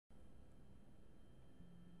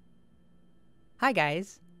Hi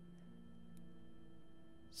guys.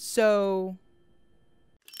 So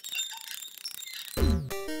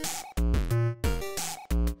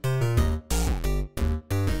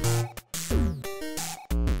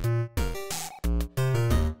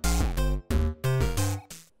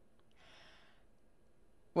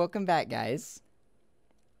welcome back, guys.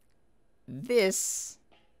 This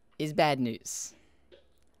is bad news.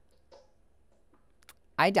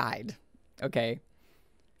 I died. Okay.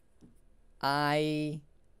 I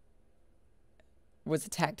was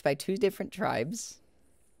attacked by 2 different tribes.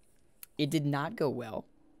 It did not go well.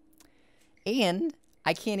 And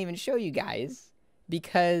I can't even show you guys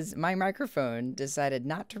because my microphone decided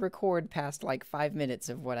not to record past like 5 minutes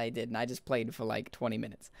of what I did, and I just played for like 20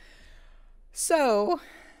 minutes. So,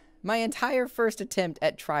 my entire first attempt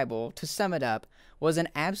at tribal, to sum it up, was an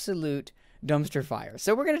absolute dumpster fire.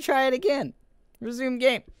 So we're going to try it again. Resume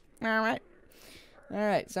game. Alright.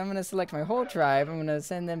 Alright, so I'm going to select my whole tribe. I'm going to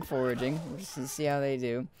send them foraging just to see how they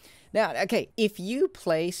do. Now, okay, if you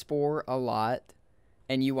play Spore a lot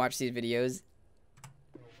and you watch these videos,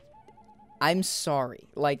 I'm sorry.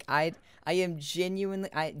 Like, I am genuinely,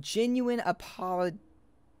 I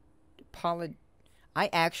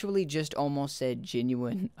actually just almost said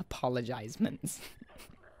genuine apologisements.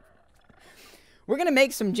 We're going to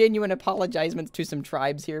make some genuine apologisements to some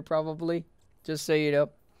tribes here, probably, just so you know.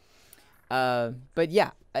 But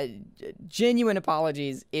yeah, genuine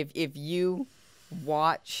apologies. If you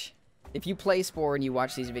play Spore and you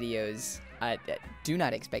watch these videos, do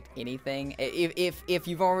not expect anything. If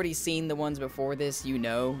you've already seen the ones before this, you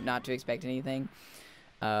know not to expect anything.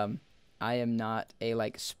 I am not a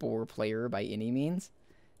like Spore player by any means,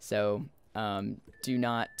 so do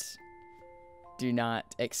not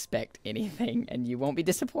expect anything, and you won't be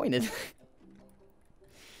disappointed.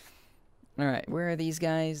 All right, where are these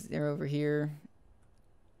guys? They're over here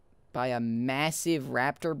by a massive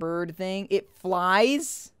raptor bird thing. It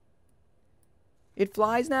flies. It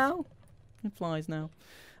flies now. It flies now.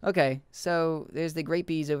 Okay, so there's the great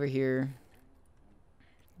bees over here.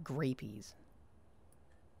 Grapees.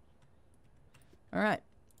 Alright.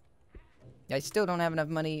 I still don't have enough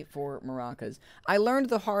money for maracas. I learned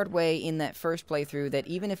the hard way in that first playthrough that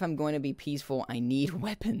even if I'm going to be peaceful, I need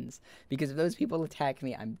weapons. Because if those people attack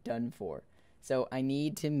me, I'm done for. So I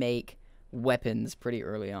need to make weapons pretty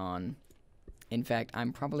early on. In fact,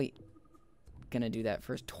 I'm probably gonna do that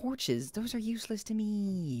first. Torches, those are useless to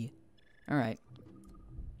me. Alright.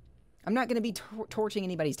 I'm not gonna be torching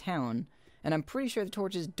anybody's town. And I'm pretty sure the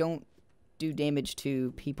torches don't do damage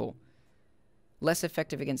to people. Less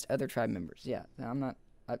effective against other tribe members. Yeah,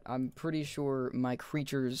 I'm pretty sure my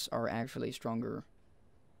creatures are actually stronger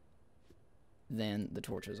than the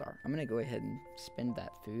torches are. I'm gonna go ahead and spend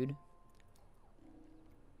that food,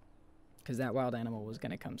 because that wild animal was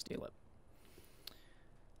gonna come steal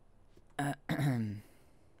it.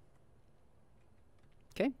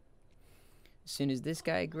 Okay. As soon as this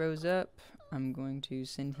guy grows up, I'm going to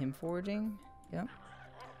send him foraging. Yep.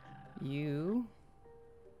 You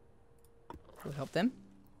will help them.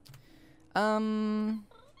 I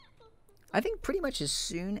think pretty much as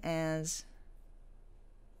soon as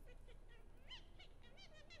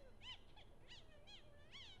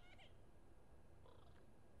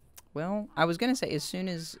I was gonna say as soon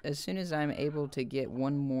as I'm able to get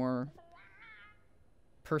one more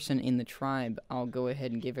person in the tribe, I'll go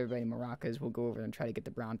ahead and give everybody maracas. We'll go over and try to get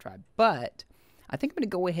the brown tribe. But I think I'm gonna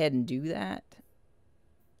go ahead and do that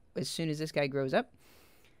as soon as this guy grows up.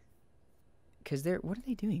 Because what are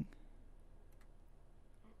they doing?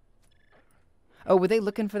 Oh, were they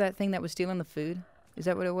looking for that thing that was stealing the food? Is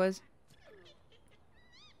that what it was?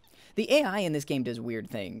 The AI in this game does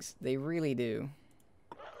weird things. They really do.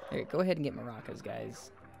 Here, go ahead and get maracas,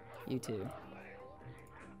 guys. You too.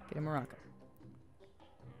 Get a maraca.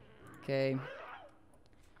 Okay.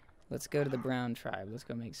 Let's go to the brown tribe. Let's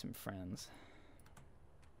go make some friends.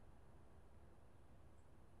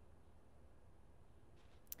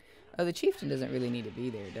 Oh, the chieftain doesn't really need to be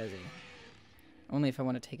there, does he? Only if I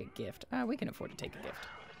want to take a gift. Ah, we can afford to take a gift.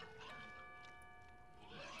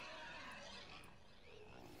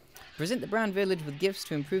 Present the brown village with gifts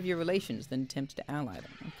to improve your relations, then attempt to ally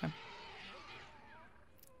them. Okay.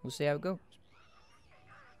 We'll see how it goes.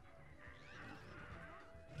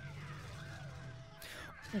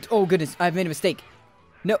 Oh, goodness. I've made a mistake.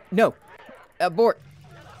 No, no. Abort.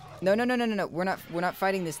 No, no, no, no, no, no. We're not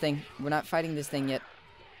fighting this thing. We're not fighting this thing yet.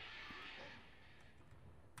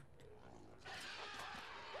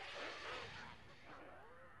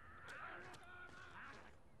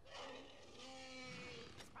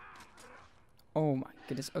 Oh my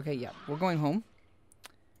goodness. Okay, yeah. We're going home.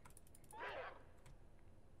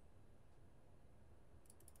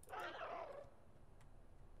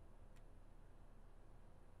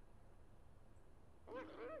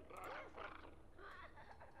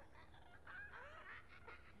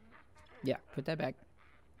 Yeah, put that back.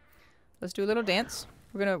 Let's do a little dance.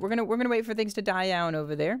 We're gonna wait for things to die down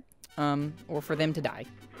over there, or for them to die.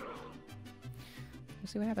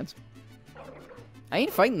 Let's see what happens. I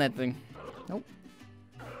ain't fighting that thing. Nope.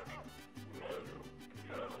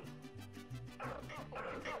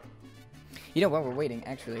 You know, while we're waiting,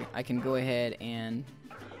 actually, I can go ahead and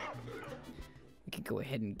we can go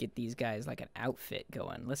ahead and get these guys like an outfit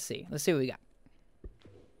going. Let's see. Let's see what we got.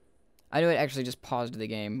 I know it actually just paused the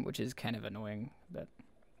game, which is kind of annoying, but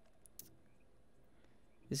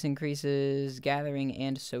this increases gathering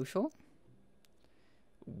and social.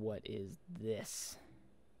 What is this?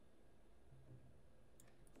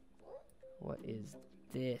 What is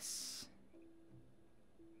this?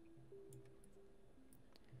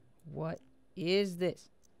 What is this?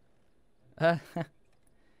 Can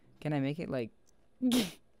I make it like...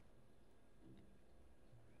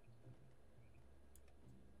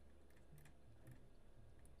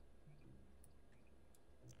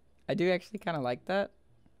 I do actually kind of like that.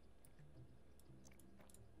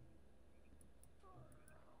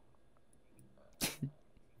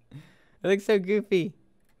 It looks so goofy.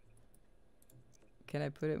 Can I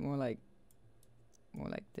put it more like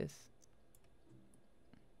this?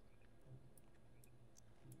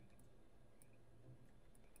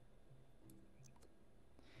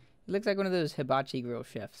 He looks like one of those hibachi grill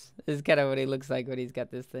chefs. This is kind of what he looks like when he's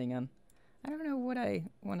got this thing on. I don't know what I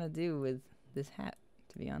want to do with this hat,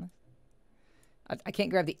 to be honest. I can't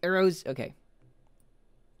grab the arrows. Okay.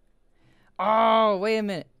 Oh, wait a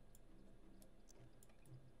minute.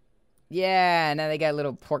 Yeah, now they got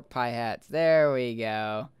little pork pie hats. There we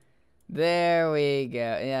go. There we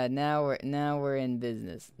go. Yeah, now we're in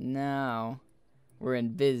business. Now we're in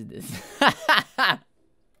business.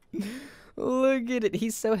 Look at it.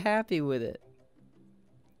 He's so happy with it.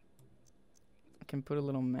 I can put a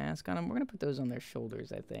little mask on him. We're going to put those on their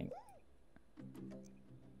shoulders, I think.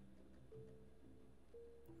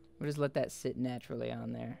 We'll just let that sit naturally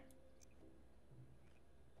on there.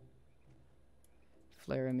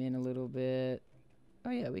 Flare him in a little bit. Oh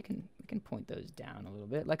yeah, we can point those down a little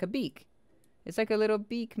bit, like a beak. It's like a little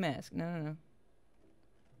beak mask. No.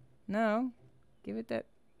 No, give it that.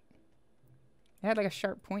 It had like a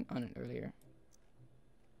sharp point on it earlier.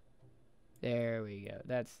 There we go.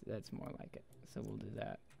 That's more like it. So we'll do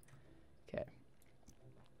that. Okay.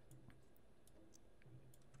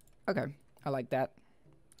 Okay, I like that.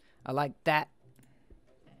 I like that.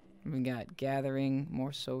 We got gathering,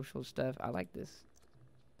 more social stuff. I like this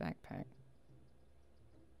backpack.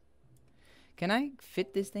 Can I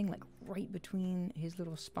fit this thing like right between his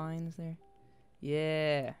little spines there?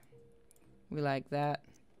 Yeah. We like that.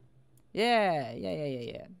 Yeah.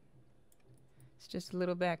 It's just a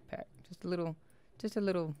little backpack. Just a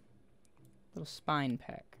little spine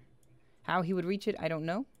pack. How he would reach it, I don't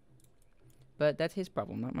know. But that's his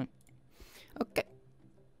problem, not mine. Okay.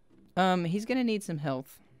 He's gonna need some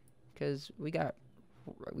health, cause we got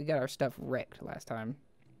our stuff wrecked last time.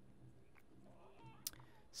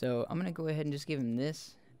 So I'm gonna go ahead and just give him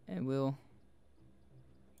this, and we'll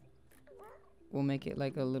make it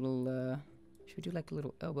like a little. Should we do like a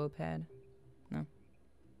little elbow pad? No.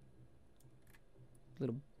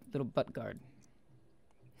 Little butt guard.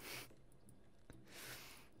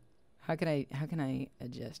 How can I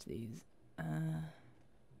adjust these?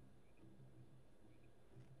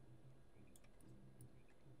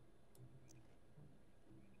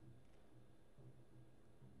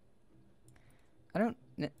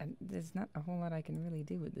 There's not a whole lot I can really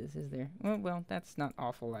do with this, is there? Well, that's not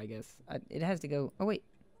awful, I guess. It has to go... Oh, wait.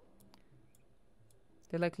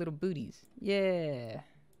 They're like little booties. Yeah.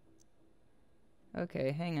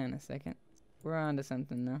 Okay, hang on a second. We're on to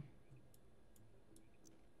something now.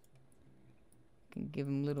 Can give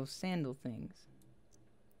them little sandal things.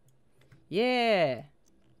 Yeah!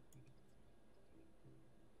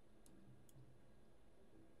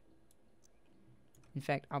 In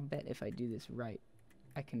fact, I'll bet if I do this right,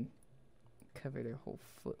 I can cover their whole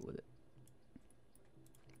foot with it.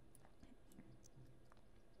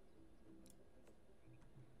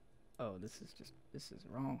 Oh, this is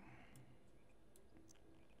wrong.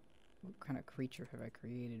 What kind of creature have I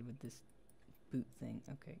created with this boot thing?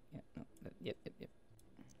 Okay, yeah, no, yep.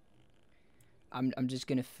 I'm just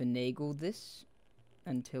gonna finagle this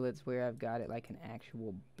until it's where I've got it like an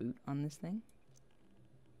actual boot on this thing.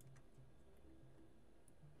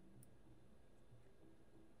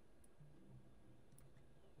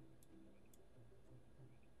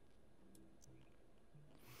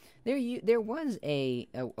 There was a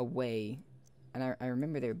way, and I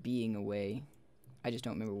remember there being a way, I just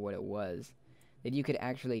don't remember what it was, that you could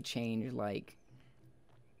actually change, like,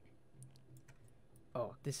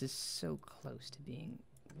 Oh, this is so close to being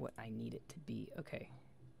what I need it to be. Okay.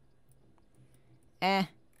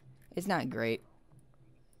 It's not great.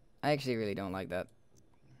 I actually really don't like that.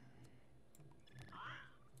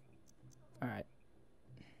 Alright.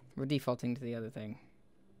 We're defaulting to the other thing.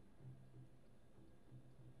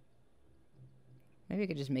 Maybe I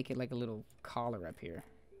could just make it like a little collar up here.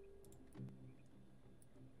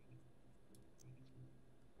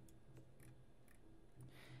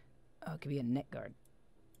 Oh, it could be a neck guard.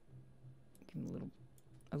 Give him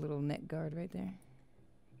a little neck guard right there.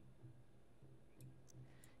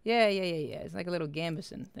 Yeah. It's like a little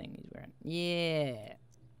gambeson thing he's wearing.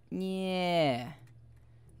 Yeah.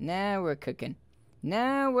 Now we're cooking.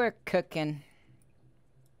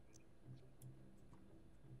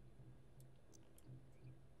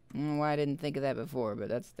 Why I didn't think of that before, but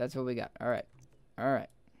that's what we got. All right.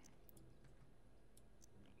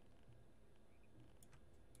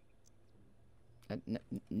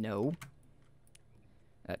 No.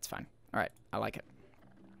 That's fine. All right. I like it.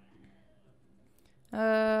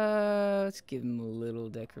 Let's give him a little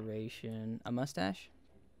decoration. A mustache?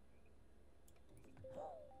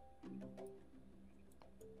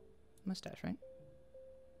 Mustache, right?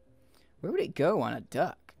 Where would it go on a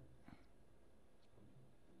duck?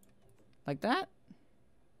 Like that?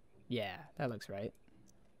 Yeah, that looks right.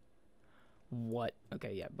 What?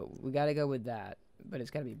 Okay, yeah, but we gotta go with that. But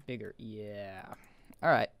it's gotta be bigger. Yeah.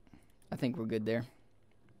 Alright. I think we're good there.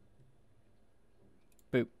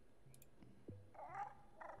 Boop.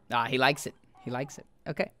 Ah, he likes it.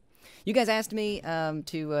 Okay. You guys asked me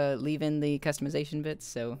to leave in the customization bits,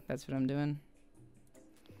 so that's what I'm doing.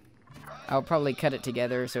 I'll probably cut it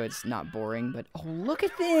together so it's not boring, but oh, look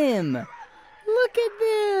at them!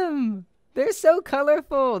 They're so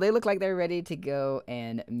colorful. They look like they're ready to go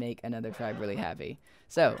and make another tribe really happy.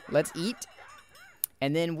 So, let's eat,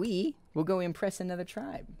 and then we will go impress another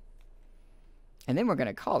tribe. And then we're going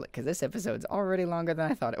to call it, because this episode's already longer than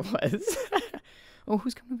I thought it was. Oh,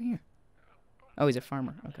 who's coming over here? Oh, he's a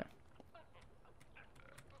farmer. Okay.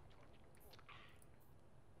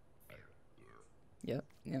 Yep.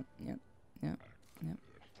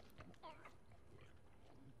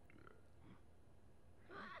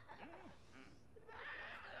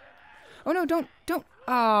 Oh no, don't.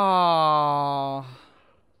 Aww.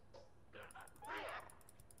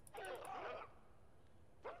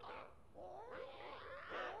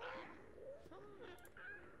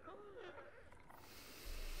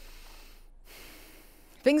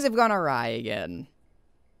 Things have gone awry again.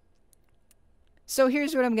 So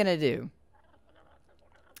here's what I'm gonna do.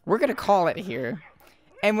 We're gonna call it here,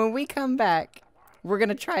 and when we come back, we're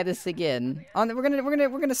gonna try this again. We're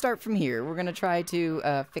gonna start from here. We're gonna try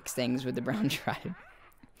to fix things with the brown tribe.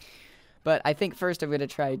 But I think first I'm gonna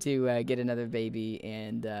try to get another baby,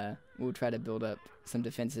 and we'll try to build up some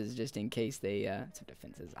defenses just in case they. Some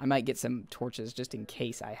defenses. I might get some torches just in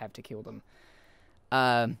case I have to kill them.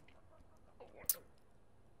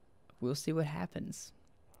 We'll see what happens.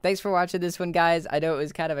 Thanks for watching this one, guys. I know it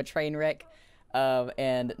was kind of a train wreck,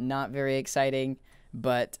 and not very exciting,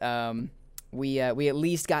 but we at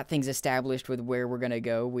least got things established with where we're going to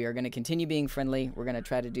go. We are going to continue being friendly. We're going to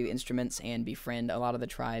try to do instruments and befriend a lot of the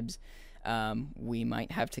tribes. We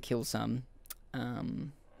might have to kill some.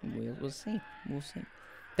 We'll see.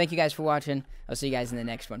 Thank you guys for watching. I'll see you guys in the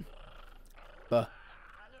next one. Bye.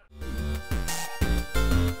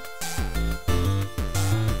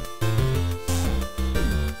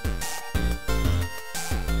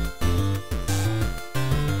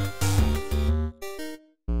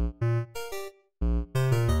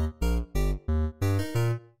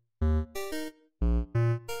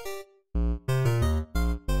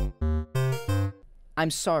 I'm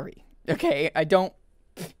sorry. Okay, I got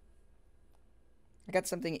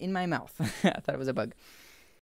something in my mouth. I thought it was a bug.